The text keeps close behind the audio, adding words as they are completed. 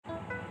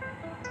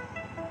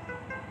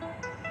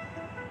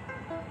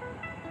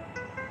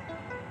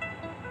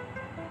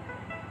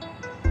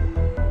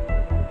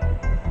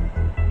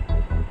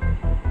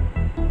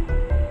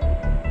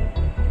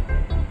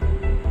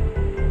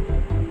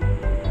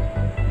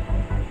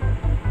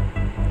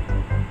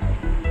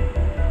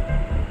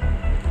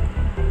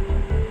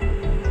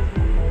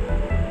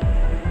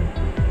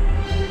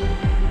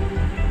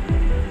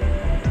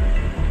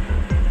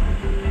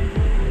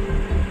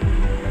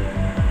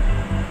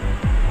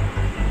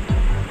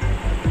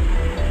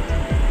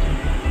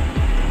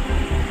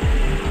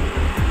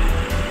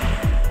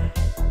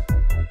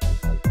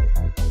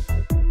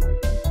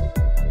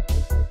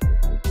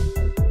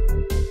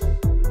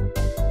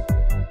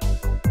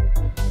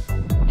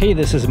Hey,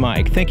 this is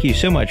Mike. Thank you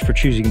so much for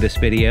choosing this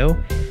video.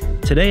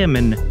 Today I'm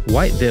in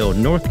Whiteville,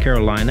 North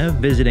Carolina,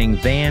 visiting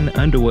Vann,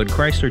 Underwood,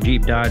 Chrysler,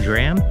 Jeep, Dodge,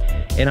 Ram,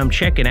 and I'm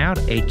checking out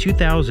a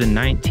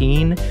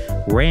 2019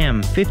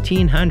 Ram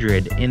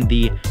 1500 in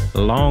the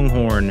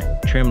Longhorn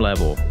trim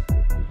level.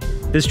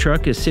 This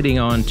truck is sitting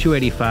on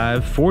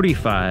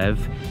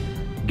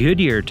 285/45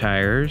 Goodyear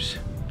tires,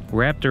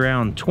 wrapped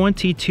around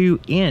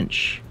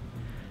 22-inch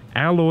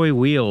alloy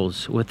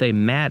wheels with a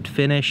matte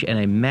finish and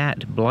a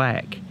matte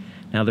black.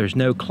 Now there's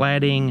no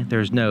cladding,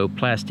 there's no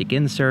plastic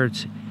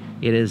inserts.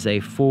 It is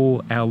a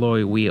full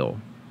alloy wheel.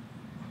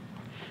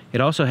 It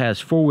also has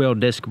four-wheel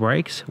disc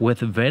brakes with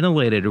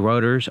ventilated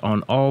rotors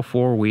on all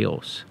four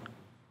wheels.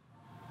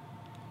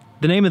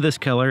 The name of this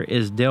color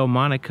is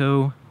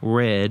Delmonico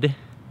Red.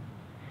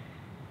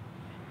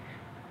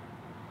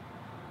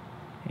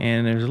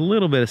 And there's a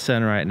little bit of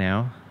sun right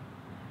now.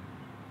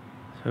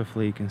 So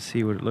hopefully you can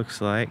see what it looks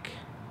like.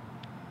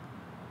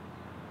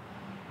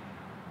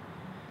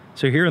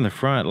 So here in the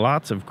front,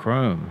 lots of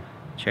chrome.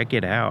 Check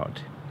it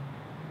out.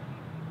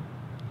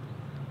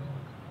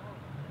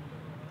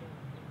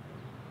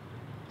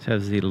 It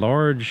has the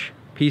large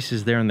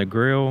pieces there in the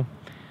grille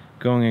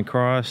going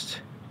across.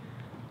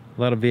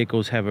 A lot of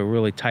vehicles have a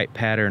really tight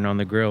pattern on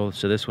the grille,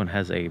 so this one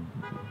has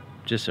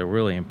just a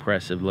really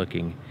impressive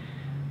looking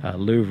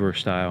louver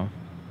style.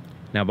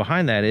 Now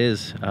behind that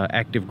is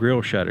active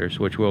grille shutters,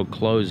 which will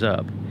close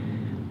up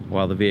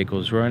while the vehicle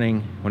is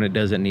running when it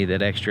doesn't need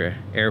that extra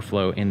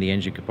airflow in the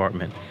engine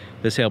compartment.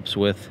 This helps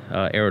with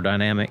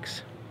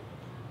aerodynamics.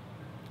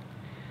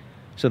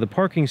 So the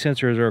parking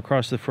sensors are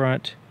across the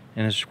front,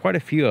 and there's quite a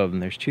few of them.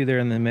 There's two there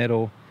in the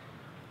middle,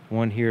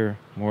 one here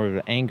more of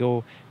an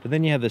angle, but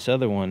then you have this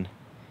other one.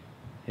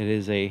 It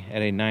is at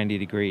a 90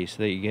 degrees,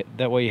 so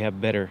that way you have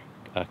better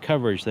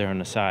coverage there on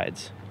the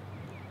sides.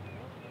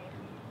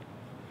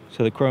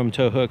 So the chrome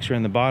tow hooks are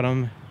in the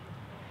bottom,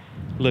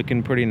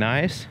 looking pretty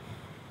nice.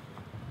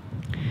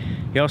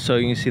 You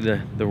can see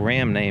the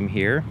Ram name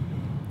here,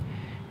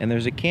 and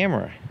there's a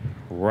camera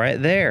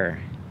right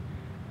there.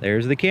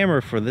 There's the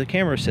camera for the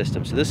camera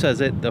system. So this has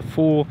the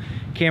full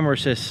camera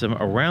system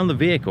around the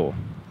vehicle.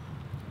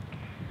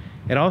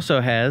 It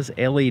also has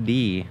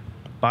LED,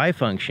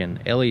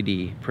 bifunction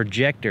LED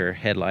projector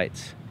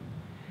headlights.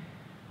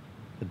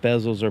 The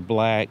bezels are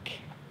black,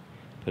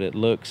 but it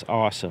looks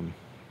awesome.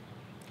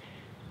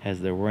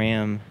 Has the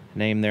Ram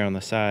name there on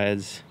the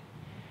sides,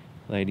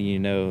 letting you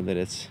know that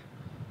it's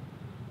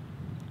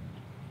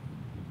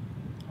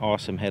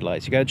awesome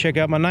headlights. You got to check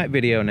out my night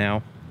video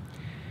now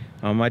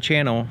on my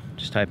channel.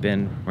 Just type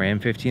in Ram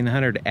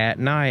 1500 at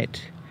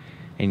night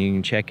and you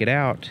can check it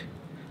out,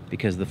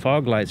 because the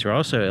fog lights are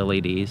also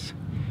LEDs,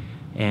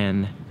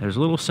 and there's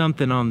a little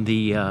something on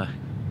the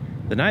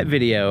night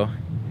video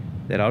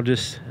that I'll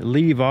just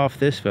leave off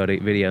this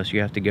video, so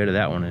you have to go to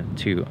that one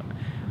to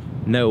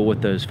know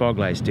what those fog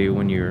lights do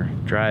when you're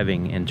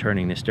driving and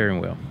turning the steering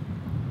wheel.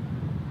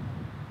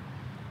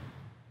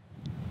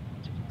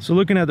 So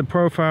looking at the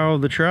profile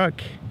of the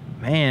truck,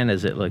 man,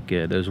 does it look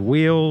good. Those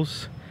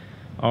wheels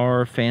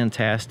are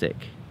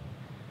fantastic.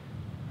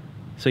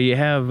 So you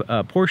have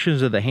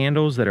portions of the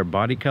handles that are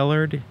body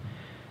colored,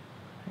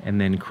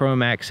 and then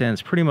chrome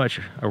accents pretty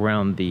much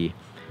around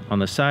on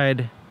the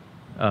side,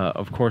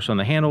 of course on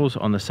the handles,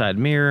 on the side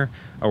mirror,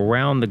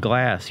 around the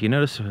glass. You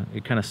notice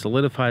it kind of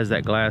solidifies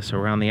that glass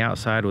around the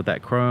outside with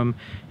that chrome,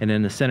 and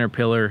then the center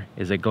pillar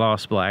is a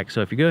gloss black.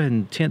 So if you go ahead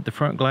and tint the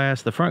front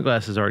glass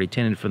is already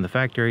tinted from the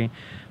factory,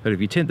 but if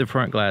you tint the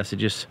front glass, it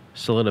just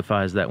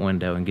solidifies that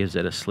window and gives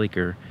it a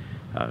sleeker,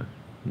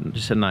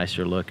 just a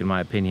nicer look in my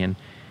opinion.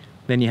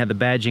 Then you have the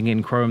badging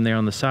in chrome there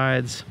on the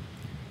sides.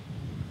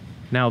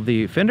 Now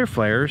the fender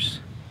flares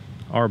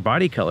are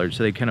body colored,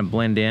 so they kind of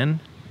blend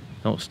in,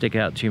 don't stick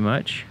out too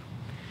much.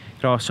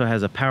 It also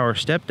has a power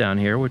step down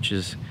here, which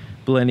is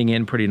blending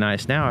in pretty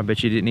nice now. I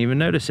bet you didn't even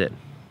notice it.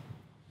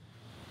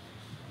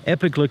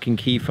 Epic looking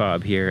key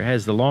fob here. It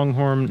has the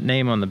Longhorn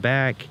name on the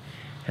back,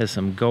 has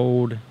some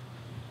gold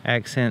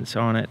accents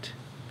on it.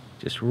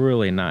 Just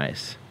really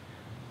nice.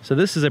 So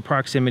this is a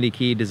proximity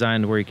key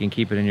designed where you can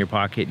keep it in your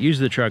pocket, use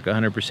the truck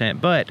 100%,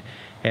 but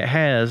it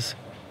has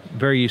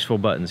very useful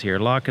buttons here.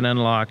 Lock and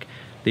unlock,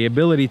 the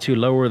ability to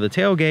lower the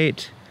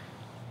tailgate,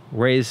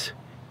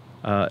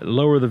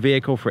 lower the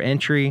vehicle for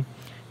entry,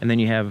 and then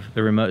you have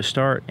the remote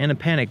start and a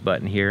panic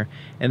button here.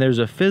 And there's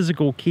a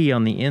physical key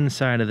on the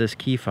inside of this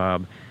key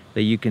fob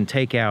that you can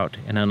take out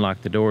and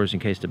unlock the doors in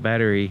case the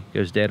battery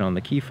goes dead on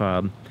the key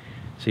fob.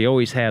 So you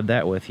always have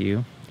that with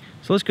you.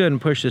 So let's go ahead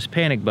and push this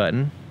panic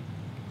button.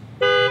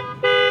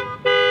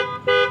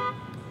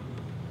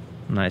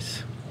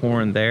 Nice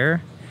horn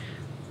there.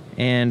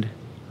 And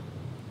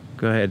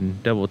go ahead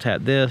and double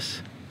tap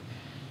this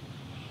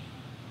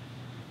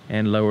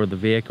and lower the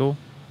vehicle.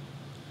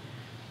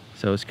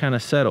 So it's kind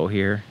of subtle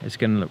here. It's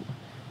going to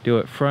do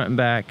it front and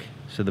back,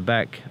 so the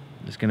back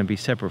is going to be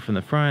separate from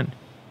the front.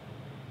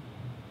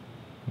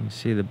 You can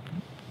see the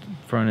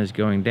front is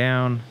going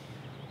down,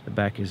 the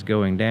back is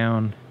going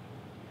down.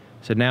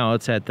 So now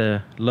it's at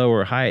the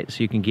lower height,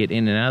 so you can get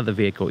in and out of the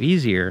vehicle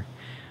easier.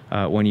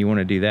 when you want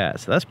to do that.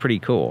 So that's pretty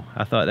cool.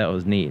 I thought that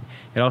was neat.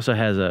 It also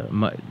has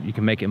you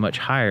can make it much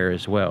higher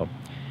as well.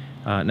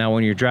 Now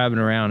when you're driving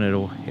around,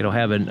 it'll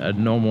have a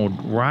normal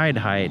ride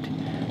height,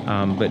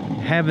 but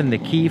having the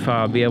key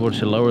fob be able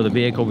to lower the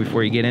vehicle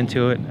before you get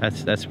into it,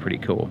 that's pretty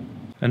cool.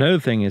 Another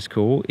thing is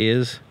cool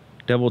is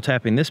double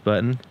tapping this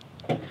button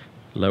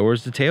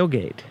lowers the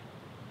tailgate.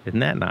 Isn't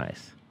that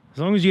nice? As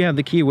long as you have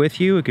the key with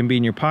you, it can be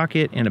in your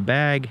pocket, in a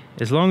bag,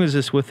 as long as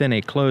it's within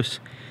a close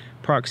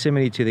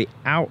proximity to the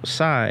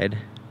outside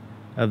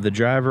of the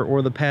driver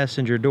or the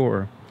passenger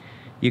door.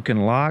 You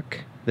can lock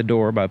the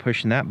door by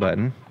pushing that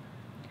button,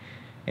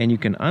 and you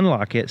can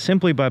unlock it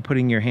simply by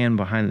putting your hand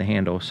behind the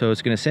handle. So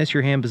it's going to sense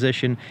your hand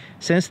position,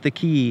 sense the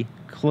key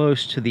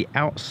close to the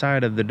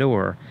outside of the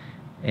door,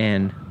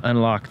 and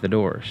unlock the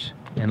doors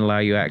and allow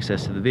you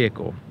access to the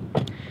vehicle.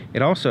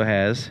 It also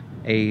has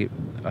a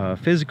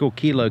physical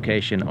key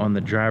location on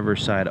the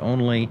driver's side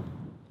only.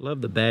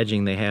 Love the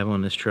badging they have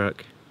on this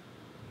truck,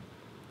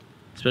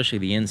 especially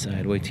the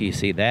inside. Wait till you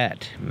see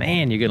that.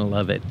 Man, you're gonna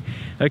love it.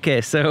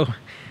 Okay, so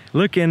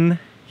looking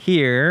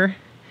here,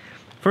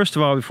 first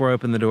of all, before I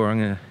open the door, I'm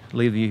gonna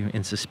leave you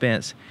in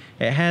suspense.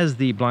 It has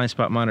the blind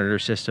spot monitor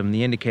system.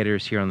 The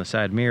indicators here on the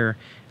side mirror,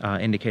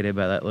 indicated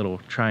by that little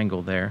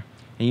triangle there.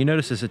 And you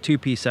notice it's a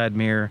two-piece side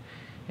mirror,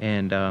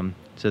 and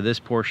so this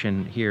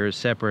portion here is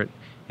separate,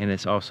 and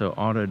it's also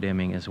auto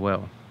dimming as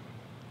well.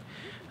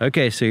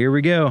 Okay, so here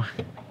we go.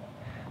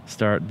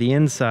 Start the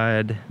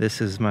inside.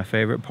 This is my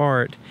favorite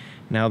part.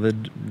 Now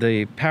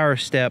the power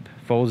step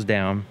folds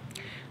down,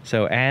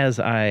 so as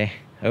I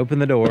open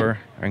the door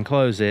and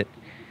close it,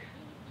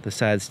 the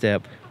side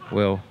step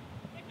will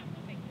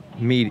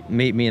meet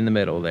me in the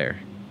middle there.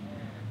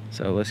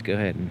 So let's go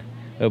ahead and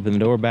open the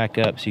door back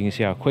up so you can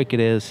see how quick it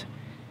is,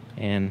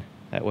 and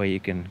that way you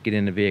can get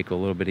in the vehicle a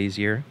little bit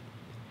easier.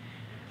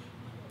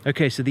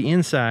 Okay, so the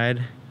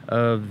inside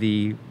of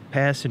the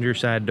passenger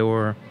side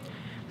door,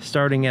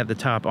 starting at the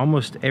top,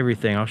 almost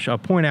everything. I'll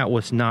point out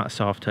what's not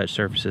soft touch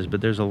surfaces,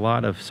 but there's a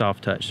lot of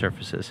soft touch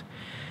surfaces.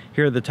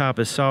 Here at the top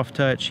is soft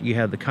touch. You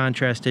have the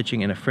contrast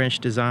stitching in a French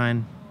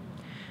design.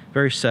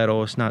 Very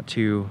subtle, it's not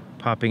too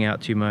popping out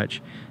too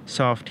much.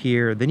 Soft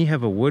here. Then you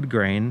have a wood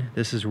grain.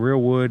 This is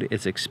real wood.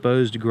 It's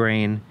exposed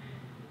grain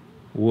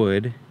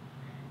wood.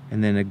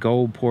 And then a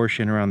gold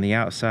portion around the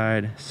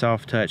outside.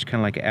 Soft touch,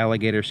 kind of like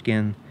alligator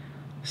skin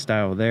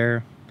style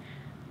there.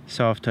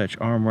 Soft touch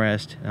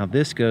armrest. Now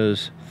this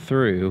goes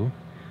through,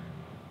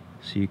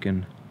 so you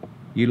can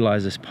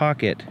utilize this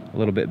pocket a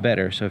little bit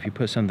better. So if you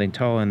put something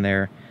tall in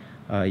there,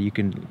 you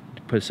can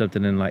put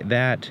something in like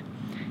that.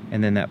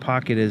 And then that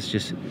pocket is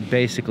just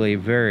basically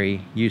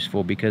very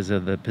useful because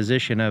of the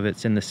position of it.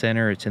 It's in the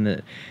center, it's in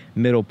the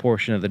middle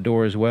portion of the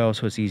door as well,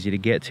 so it's easy to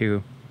get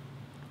to.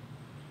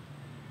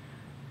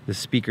 The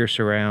speaker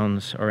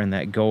surrounds are in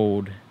that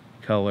gold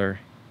color.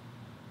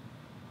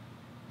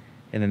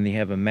 And then you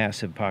have a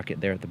massive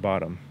pocket there at the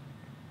bottom.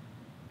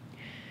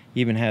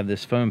 You even have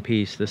this foam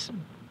piece that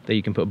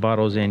you can put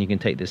bottles in. You can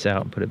take this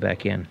out and put it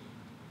back in.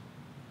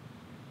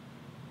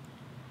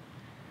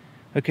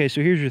 Okay,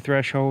 so here's your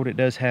threshold. It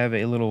does have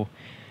a little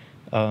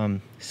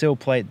sill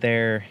plate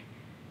there.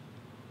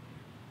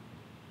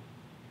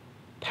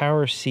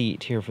 Power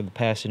seat here for the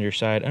passenger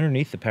side.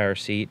 Underneath the power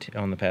seat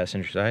on the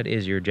passenger side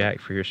is your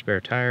jack for your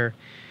spare tire.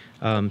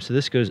 So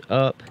this goes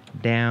up,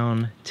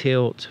 down,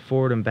 tilt,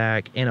 forward and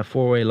back, and a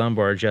four-way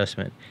lumbar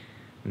adjustment.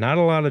 Not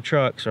a lot of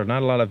trucks, or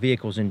not a lot of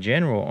vehicles in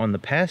general on the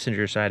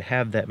passenger side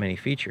have that many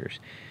features.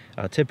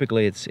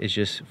 Typically it's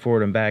just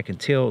forward and back and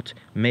tilt,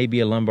 maybe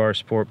a lumbar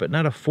support, but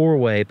not a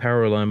four-way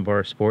power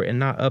lumbar support, and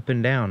not up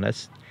and down.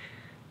 That's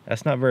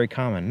not very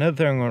common. Another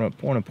thing I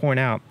want to point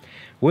out,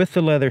 with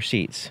the leather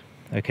seats,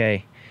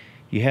 okay,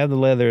 you have the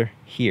leather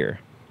here,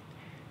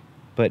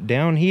 but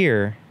down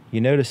here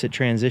you notice it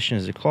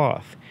transitions to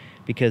cloth,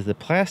 because the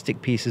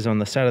plastic pieces on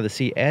the side of the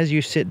seat, as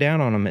you sit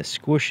down on them, it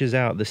squishes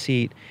out the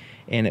seat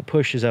and it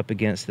pushes up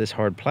against this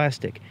hard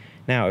plastic.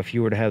 Now, if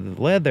you were to have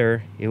the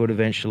leather, it would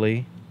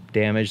eventually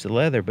damage the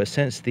leather, but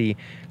since the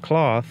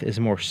cloth is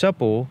more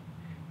supple,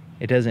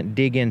 it doesn't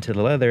dig into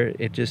the leather,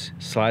 it just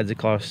slides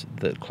across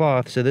the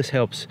cloth, so this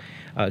helps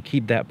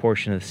keep that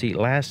portion of the seat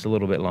last a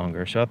little bit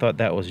longer. So I thought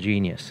that was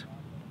genius.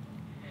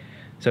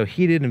 So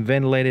heated and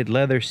ventilated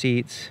leather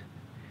seats.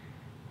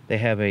 They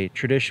have a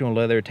traditional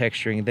leather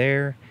texturing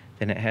there.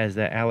 Then it has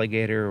that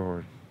alligator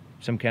or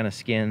some kind of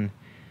skin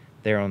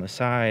there on the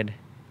side.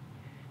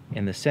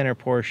 In the center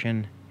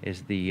portion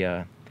is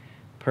the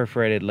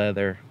perforated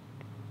leather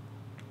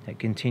that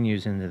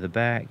continues into the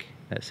back,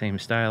 that same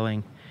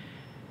styling.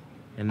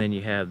 And then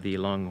you have the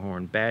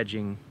Longhorn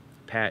badging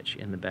patch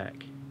in the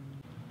back.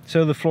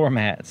 So the floor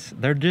mats,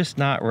 they're just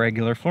not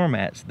regular floor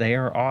mats. They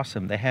are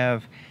awesome. They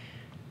have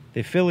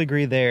the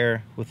filigree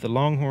there with the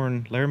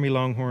Longhorn, Laramie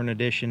Longhorn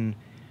edition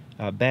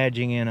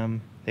badging in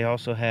them. They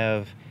also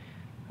have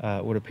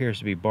what appears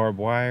to be barbed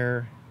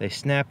wire. They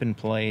snap in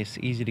place,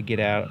 easy to get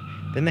out.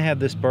 Then they have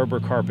this Berber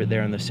carpet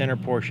there in the center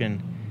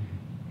portion,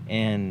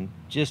 and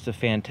just a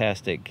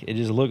fantastic, it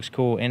just looks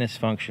cool and it's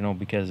functional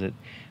because it,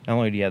 not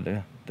only do you have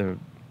the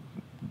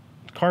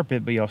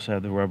carpet, but you also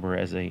have the rubber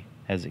as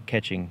it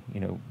catching, you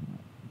know,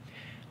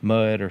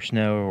 mud or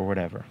snow or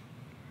whatever.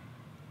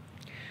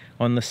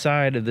 On the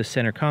side of the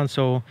center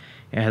console,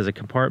 it has a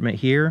compartment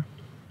here,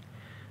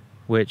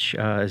 which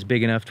is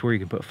big enough to where you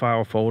can put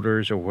file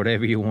folders or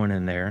whatever you want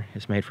in there.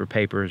 It's made for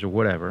papers or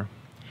whatever.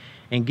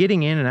 And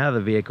getting in and out of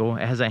the vehicle,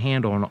 it has a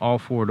handle on all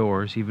 4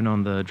 doors, even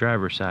on the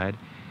driver's side,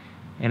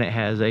 and it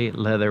has a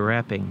leather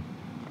wrapping.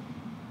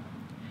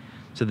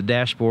 So the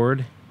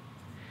dashboard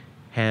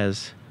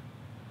has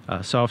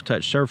soft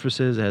touch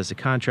surfaces. It has the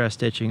contrast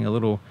stitching, a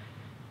little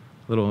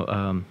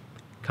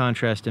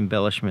contrast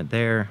embellishment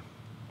there.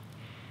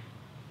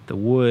 The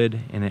wood,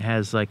 and it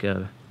has like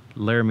a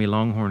Laramie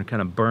Longhorn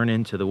kind of burn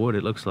into the wood,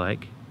 it looks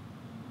like.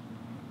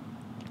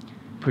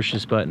 Push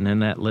this button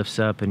and that lifts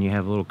up and you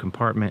have a little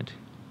compartment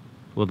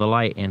with a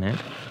light in it.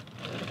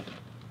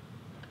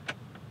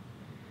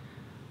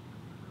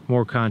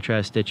 More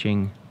contrast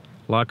stitching,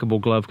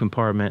 lockable glove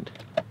compartment.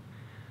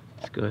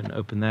 Let's go ahead and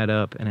open that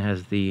up, and it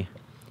has the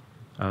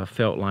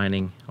felt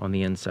lining on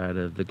the inside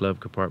of the glove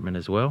compartment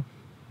as well.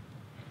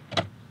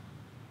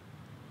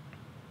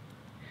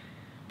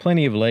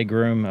 Plenty of leg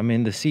room. I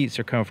mean, the seats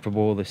are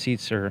comfortable. The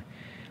seats are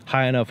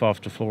high enough off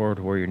the floor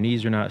to where your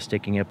knees are not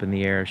sticking up in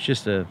the air. It's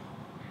just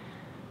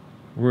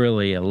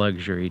really a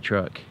luxury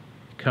truck.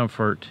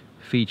 Comfort,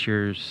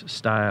 features,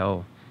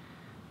 style.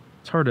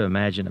 It's hard to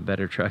imagine a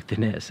better truck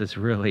than this. It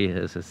really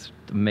is. It's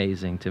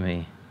amazing to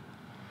me.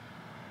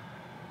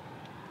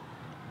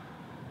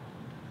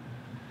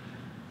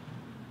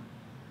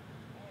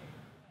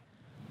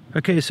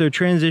 Okay, so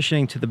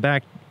transitioning to the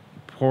back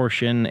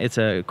portion, it's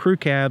a crew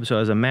cab, so it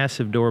has a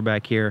massive door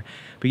back here,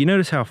 but you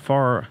notice how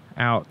far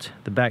out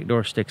the back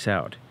door sticks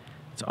out.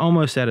 It's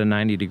almost at a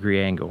 90-degree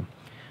angle.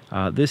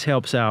 This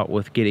helps out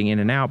with getting in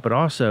and out, but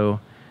also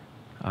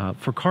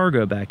for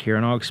cargo back here,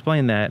 and I'll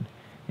explain that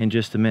in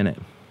just a minute.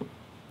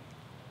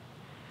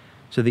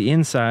 So the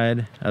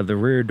inside of the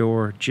rear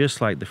door, just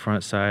like the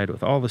front side,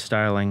 with all the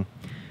styling,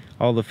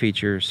 all the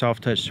features,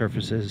 soft touch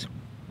surfaces,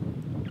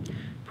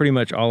 pretty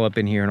much all up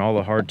in here, and all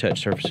the hard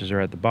touch surfaces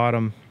are at the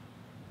bottom.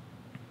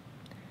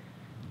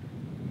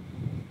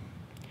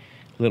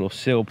 Little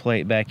sill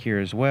plate back here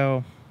as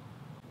well.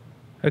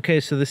 Okay,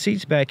 so the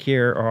seats back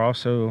here are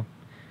also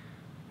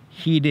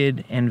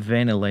heated and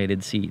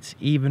ventilated seats,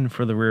 even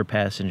for the rear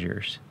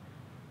passengers.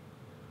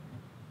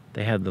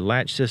 They have the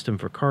latch system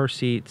for car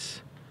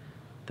seats,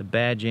 the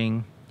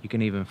badging. You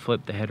can even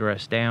flip the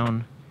headrest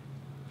down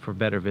for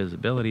better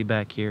visibility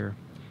back here.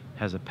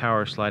 Has a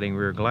power sliding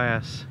rear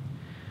glass,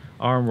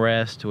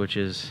 armrest, which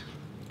is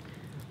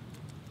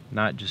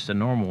not just a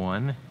normal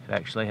one. It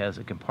actually has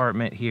a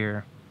compartment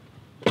here,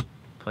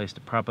 place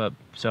to prop up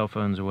cell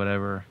phones or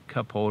whatever,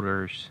 cup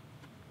holders.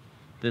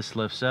 This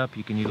lifts up.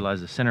 You can utilize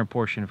the center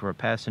portion for a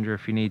passenger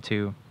if you need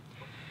to.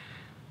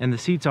 And the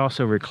seats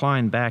also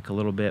recline back a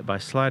little bit by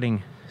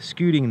scooting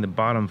the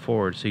bottom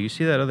forward. So you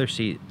see that other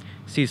seat's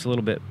a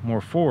little bit more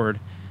forward,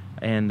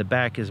 and the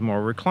back is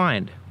more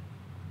reclined.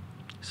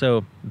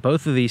 So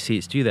both of these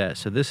seats do that.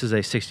 So this is a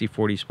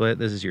 60-40 split.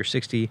 This is your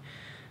 60%,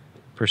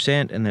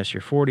 and that's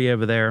your 40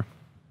 over there.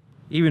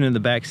 Even in the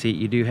back seat,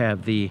 you do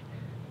have the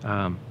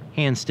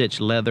hand-stitched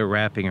leather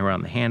wrapping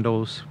around the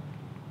handles.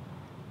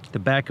 The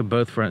back of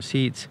both front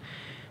seats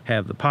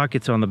have the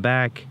pockets on the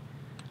back,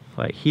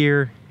 like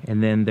here,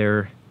 and then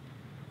they're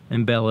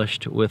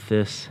embellished with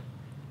this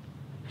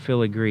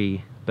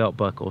filigree belt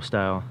buckle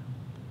style.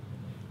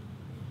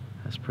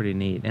 That's pretty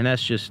neat, and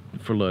that's just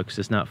for looks.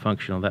 It's not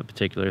functional, that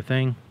particular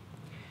thing.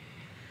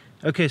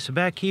 Okay, so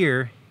back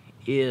here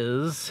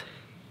is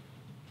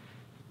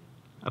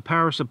a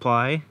power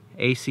supply,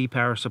 AC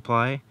power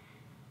supply,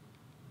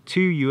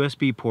 2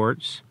 USB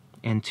ports,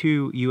 and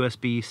 2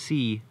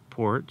 USB-C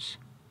ports.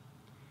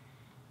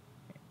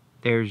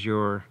 There's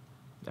your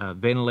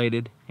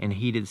ventilated and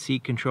heated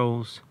seat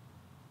controls,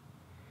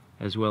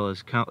 as well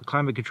as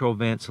climate control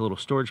vents, a little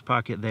storage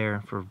pocket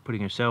there for putting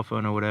your cell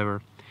phone or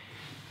whatever.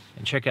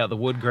 And check out the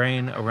wood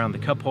grain around the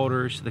cup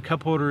holders. The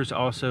cup holders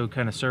also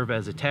kind of serve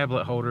as a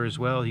tablet holder as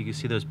well. You can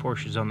see those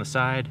portions on the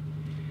side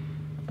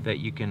that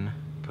you can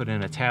put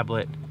in a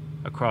tablet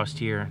across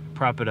here,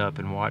 prop it up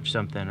and watch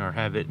something, or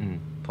have it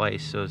in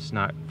place so it's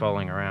not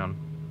falling around.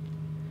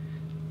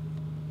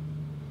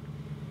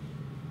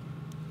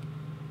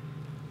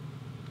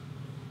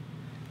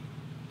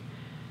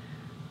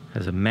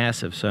 Has a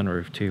massive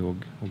sunroof too.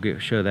 We'll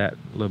show that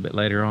a little bit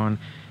later on.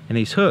 And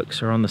these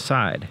hooks are on the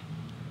side.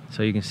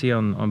 So you can see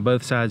on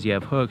both sides you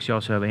have hooks. You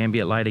also have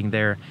ambient lighting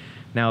there.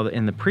 Now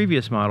in the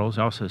previous models,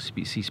 I also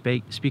see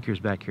speakers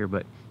back here,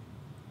 but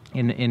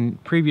in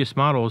previous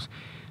models,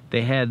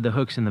 they had the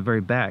hooks in the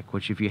very back,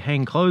 which if you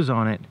hang clothes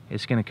on it,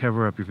 it's going to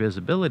cover up your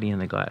visibility in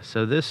the glass.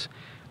 So this,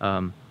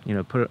 you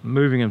know,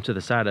 moving them to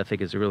the side, I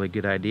think is a really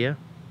good idea.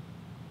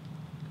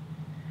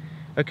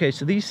 Okay,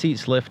 so these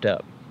seats lift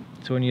up.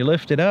 So when you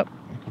lift it up,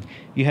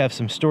 you have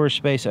some storage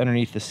space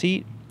underneath the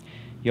seat.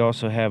 You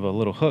also have a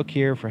little hook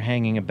here for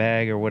hanging a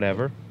bag or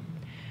whatever.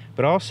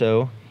 But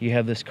also, you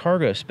have this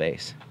cargo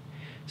space.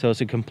 So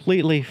it's a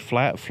completely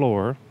flat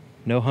floor,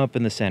 no hump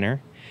in the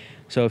center.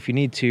 So if you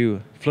need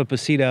to flip a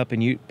seat up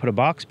and you put a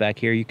box back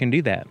here, you can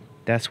do that.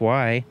 That's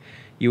why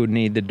you would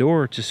need the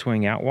door to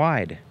swing out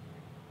wide,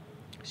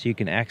 so you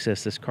can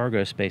access this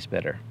cargo space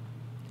better.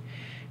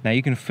 Now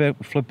you can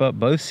flip up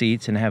both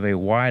seats and have a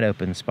wide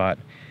open spot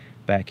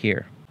back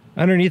here.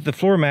 Underneath the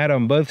floor mat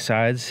on both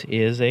sides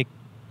is a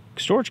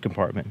storage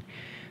compartment.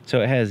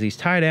 So it has these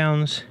tie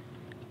downs,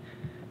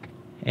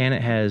 and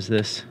it has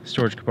this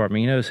storage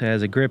compartment. You notice it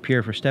has a grip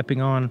here for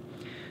stepping on,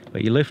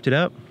 but you lift it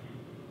up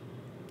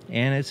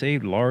and it's a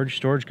large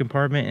storage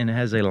compartment, and it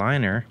has a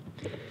liner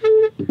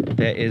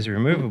that is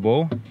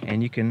removable,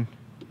 and you can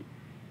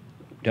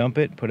dump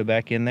it, put it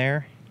back in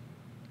there.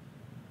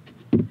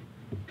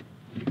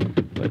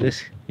 But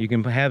this, you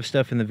can have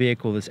stuff in the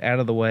vehicle that's out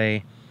of the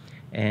way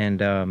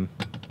and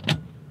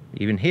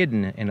even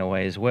hidden in a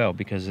way as well,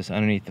 because it's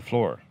underneath the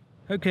floor.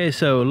 Okay,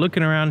 so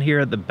looking around here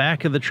at the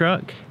back of the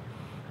truck,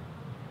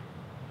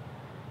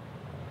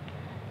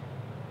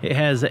 it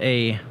has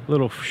a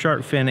little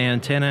shark fin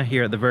antenna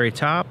here at the very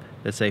top.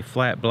 That's a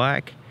flat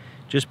black.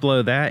 Just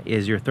below that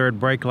is your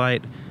third brake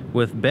light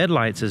with bed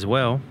lights as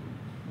well.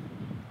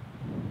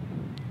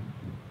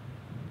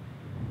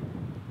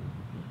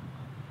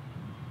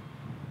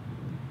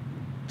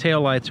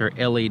 Tail lights are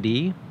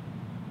LED.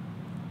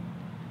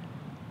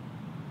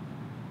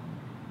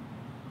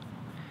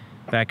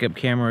 Backup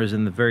camera is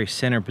in the very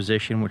center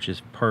position, which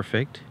is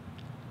perfect.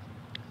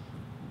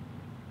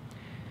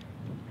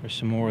 There's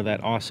some more of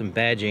that awesome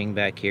badging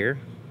back here.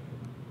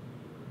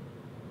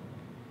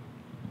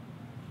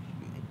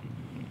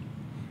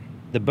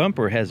 The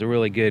bumper has a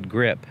really good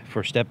grip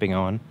for stepping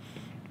on,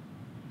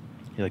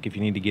 like if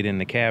you need to get in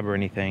the cab or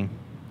anything.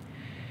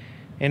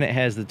 And it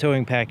has the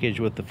towing package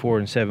with the 4-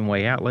 and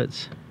 7-way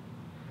outlets.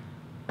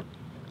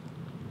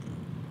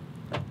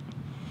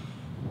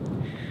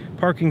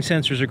 Parking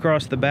sensors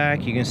across the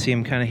back. You can see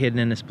them kind of hidden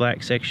in this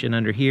black section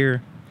under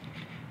here.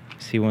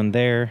 See one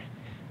there,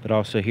 but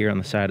also here on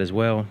the side as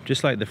well.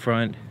 Just like the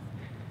front,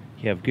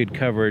 you have good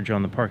coverage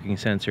on the parking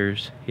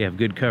sensors. You have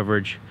good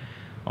coverage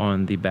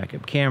on the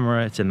backup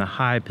camera. It's in the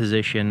high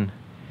position.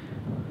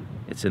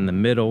 It's in the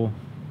middle.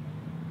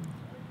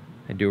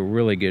 They do a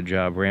really good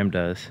job, Ram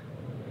does,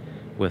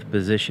 with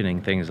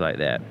positioning things like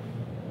that.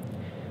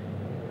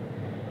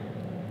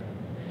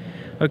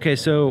 Okay,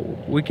 so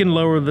we can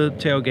lower the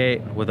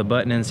tailgate with a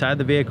button inside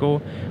the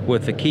vehicle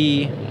with the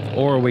key,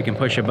 or we can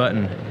push a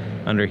button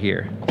under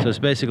here. So it's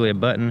basically a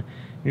button.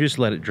 You just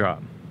let it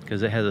drop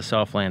because it has a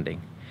soft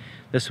landing.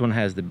 This one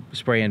has the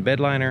spray-in bed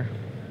liner.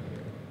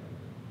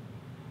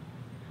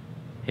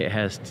 It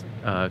has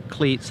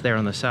cleats there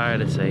on the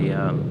side. It's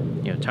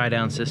a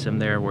tie-down system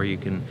there where you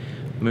can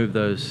move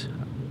those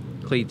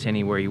cleats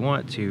anywhere you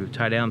want to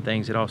tie down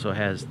things. It also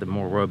has the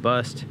more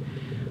robust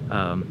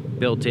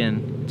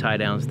built-in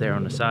tie-downs there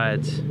on the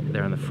sides,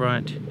 there on the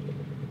front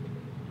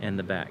and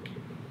the back.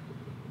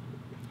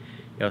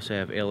 You also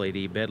have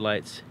LED bed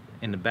lights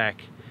in the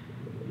back,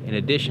 in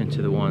addition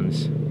to the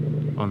ones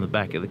on the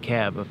back of the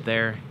cab up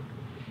there.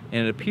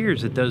 And it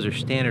appears that those are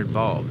standard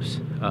bulbs,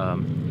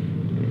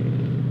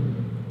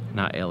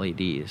 not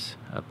LEDs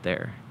up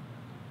there.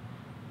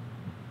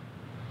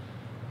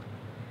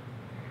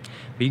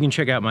 But you can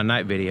check out my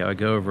night video. I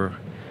go over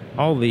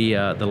all the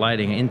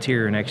lighting,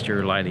 interior and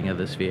exterior lighting of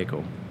this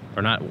vehicle.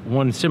 Or not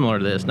one similar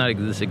to this, not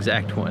this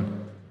exact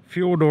one.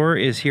 Fuel door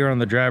is here on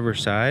the driver's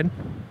side.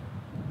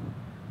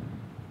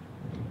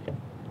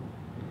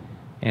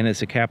 And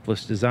it's a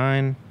capless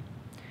design.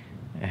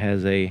 It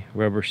has a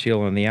rubber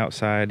seal on the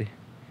outside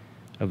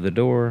of the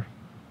door.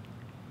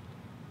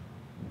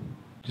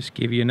 Just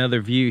give you another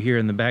view here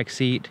in the back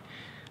seat.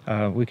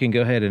 We can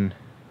go ahead and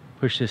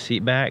push this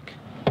seat back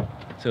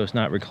so it's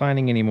not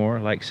reclining anymore,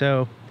 like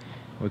so.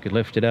 We could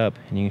lift it up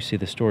and you can see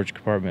the storage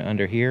compartment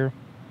under here.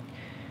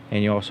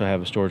 And you also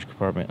have a storage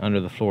compartment under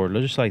the floor,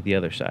 just like the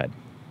other side.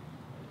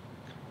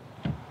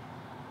 You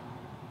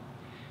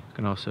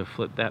can also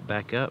flip that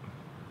back up,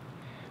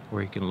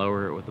 or you can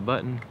lower it with a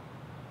button.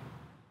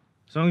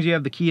 As long as you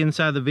have the key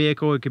inside the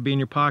vehicle, it could be in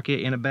your pocket,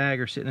 in a bag,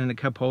 or sitting in a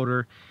cup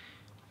holder.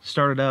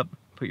 Start it up,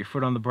 put your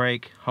foot on the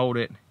brake, hold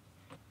it,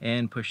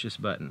 and push this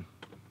button.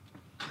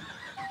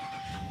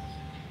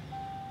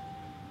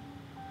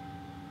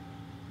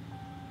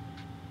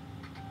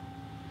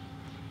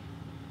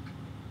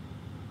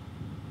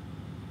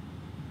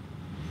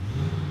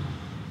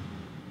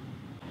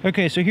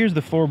 Okay, so here's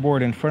the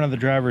floorboard in front of the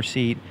driver's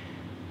seat.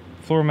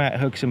 Floor mat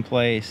hooks in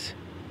place.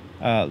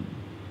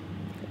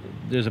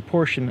 There's a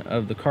portion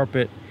of the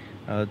carpet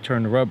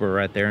turned to rubber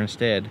right there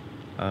instead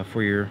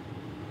for your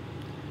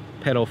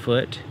pedal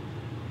foot.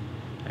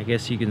 I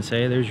guess you can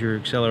say there's your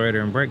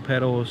accelerator and brake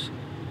pedals.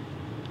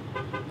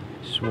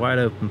 Just wide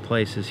open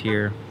places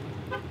here.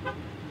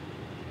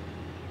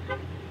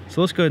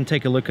 So let's go ahead and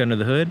take a look under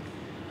the hood.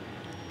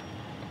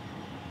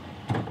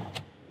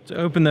 To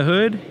open the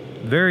hood,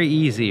 very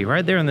easy.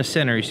 Right there in the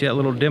center, you see that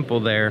little dimple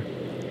there.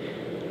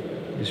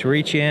 Just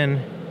reach in,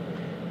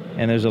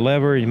 and there's a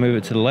lever. You move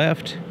it to the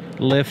left,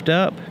 lift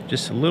up,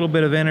 just a little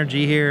bit of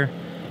energy here,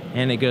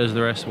 and it goes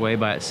the rest of the way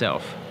by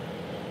itself.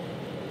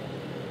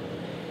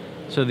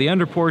 So the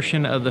under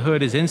portion of the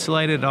hood is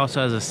insulated. It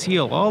also has a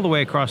seal all the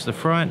way across the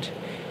front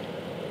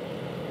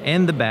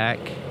and the back.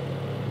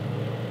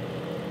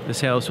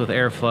 This helps with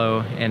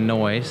airflow and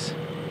noise.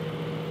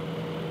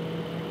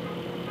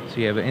 So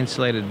you have an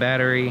insulated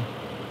battery,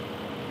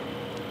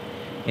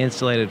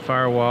 insulated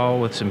firewall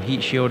with some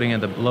heat shielding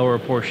at the lower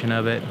portion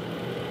of it.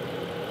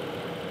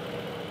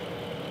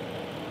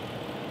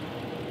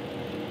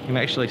 You can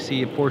actually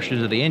see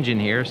portions of the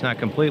engine here. It's not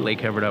completely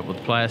covered up with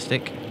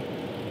plastic.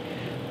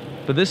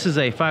 But this is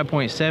a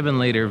 5.7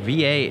 liter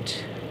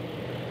V8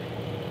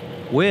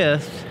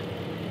 with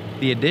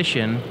the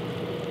addition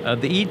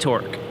of the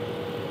e-torque.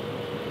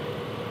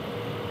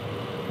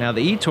 Now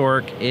the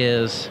e-torque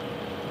is,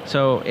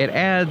 so it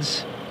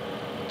adds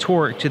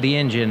torque to the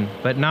engine,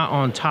 but not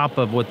on top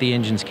of what the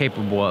engine's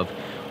capable of,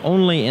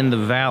 only in the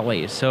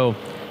valley. So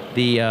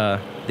the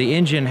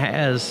engine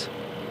has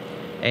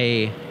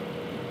a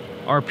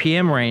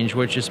RPM range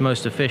which is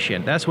most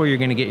efficient. That's where you're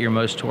going to get your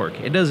most torque.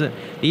 It doesn't,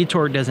 the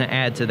e-torque doesn't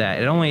add to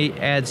that. It only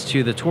adds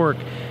to the torque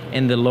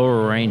in the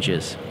lower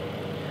ranges.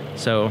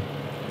 So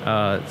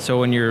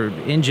when your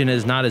engine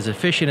is not as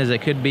efficient as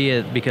it could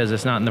be because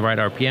it's not in the right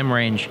RPM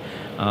range,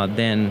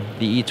 then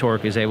the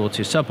e-torque is able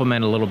to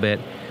supplement a little bit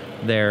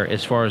there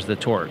as far as the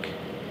torque.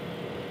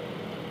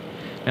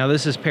 Now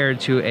this is paired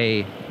to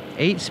a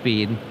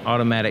 8-speed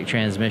automatic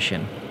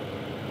transmission.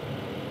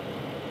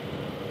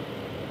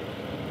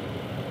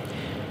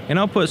 And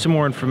I'll put some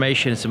more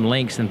information, some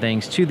links and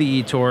things to the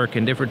e-torque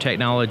and different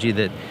technology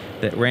that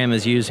Ram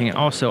is using, and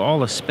also all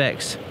the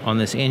specs on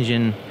this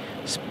engine,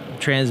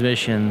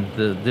 transmission,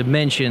 the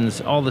dimensions,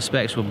 all the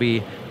specs will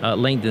be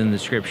linked in the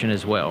description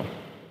as well.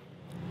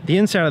 The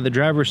inside of the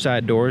driver's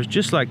side door is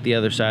just like the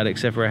other side,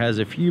 except for it has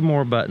a few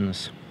more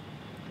buttons.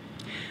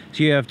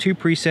 So you have 2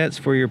 presets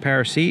for your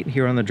power seat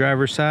here on the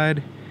driver's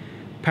side.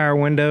 Power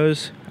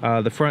windows,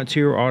 the front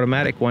 2 are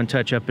automatic, 1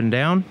 touch up and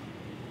down.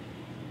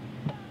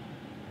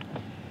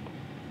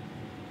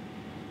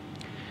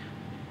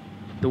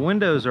 The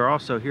windows are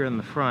also here in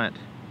the front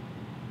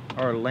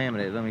are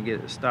laminated. Let me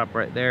get it stopped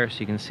right there so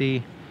you can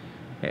see.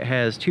 It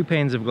has 2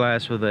 panes of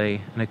glass with an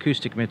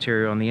acoustic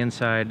material on the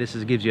inside. This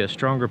gives you a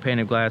stronger pane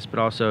of glass, but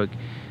also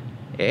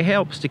it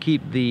helps to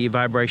keep the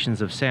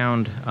vibrations of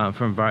sound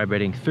from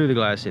vibrating through the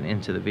glass and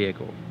into the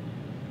vehicle.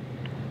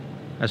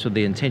 That's what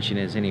the intention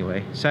is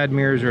anyway. Side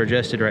mirrors are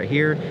adjusted right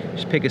here.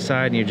 Just pick a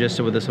side and you adjust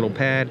it with this little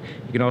pad.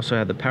 You can also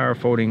have the power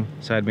folding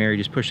side mirror. You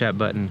just push that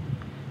button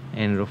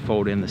and it'll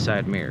fold in the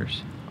side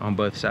mirrors on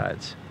both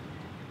sides.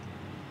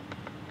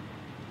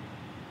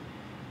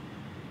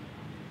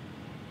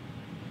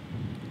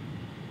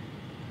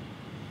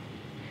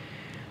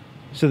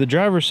 So the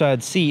driver's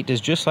side seat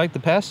is just like the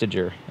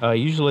passenger.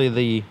 Usually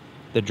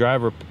the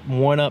driver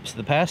one-ups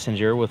the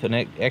passenger with an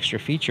extra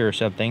feature or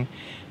something,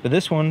 but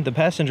this one, the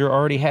passenger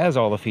already has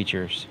all the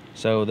features.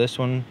 So this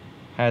one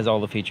has all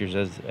the features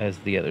as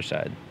the other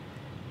side.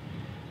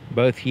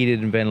 Both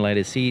heated and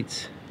ventilated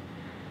seats,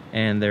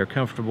 and they're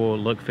comfortable,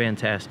 look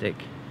fantastic.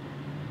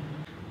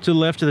 To the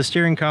left of the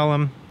steering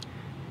column,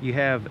 you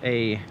have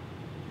a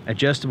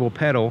adjustable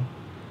pedal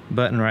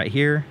button right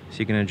here, so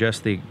you can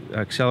adjust the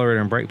accelerator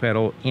and brake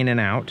pedal in and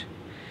out.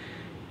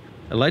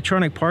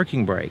 Electronic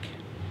parking brake.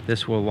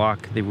 This will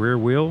lock the rear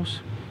wheels.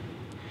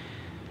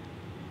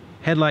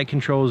 Headlight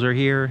controls are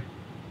here,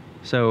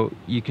 so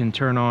you can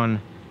turn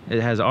on, it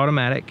has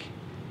automatic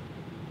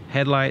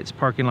headlights,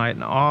 parking light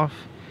and off.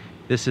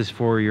 This is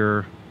for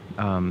your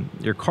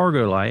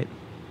cargo light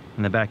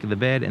in the back of the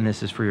bed, and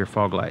this is for your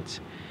fog lights.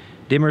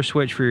 Dimmer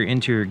switch for your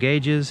interior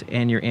gauges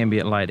and your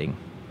ambient lighting.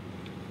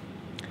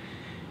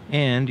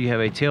 And you have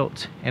a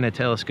tilt and a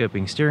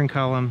telescoping steering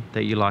column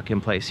that you lock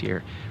in place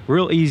here.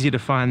 Real easy to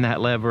find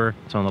that lever.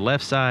 It's on the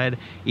left side,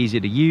 easy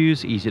to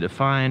use, easy to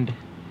find.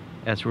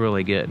 That's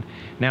really good.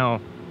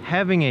 Now,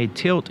 having a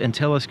tilt and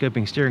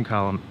telescoping steering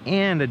column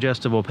and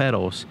adjustable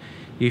pedals,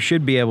 you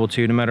should be able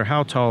to, no matter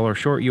how tall or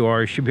short you are,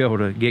 you should be able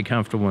to get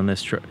comfortable in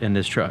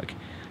this truck,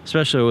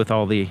 especially with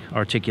all the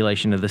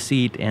articulation of the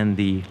seat and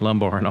the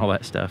lumbar and all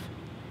that stuff.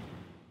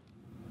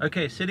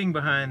 Okay, sitting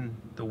behind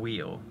the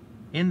wheel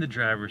in the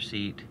driver's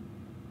seat,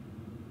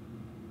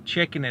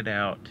 checking it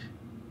out,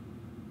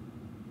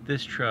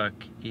 this truck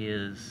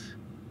is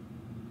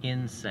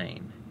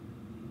insane.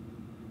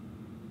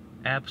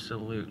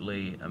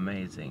 Absolutely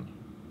amazing.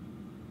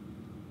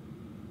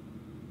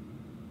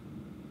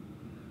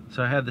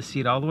 So I have the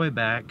seat all the way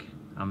back.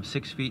 I'm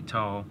 6 feet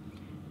tall,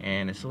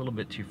 and it's a little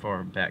bit too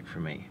far back for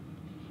me.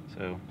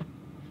 So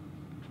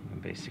I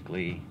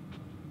basically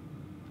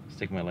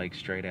stick my legs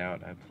straight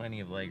out. I have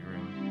plenty of leg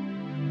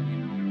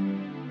room.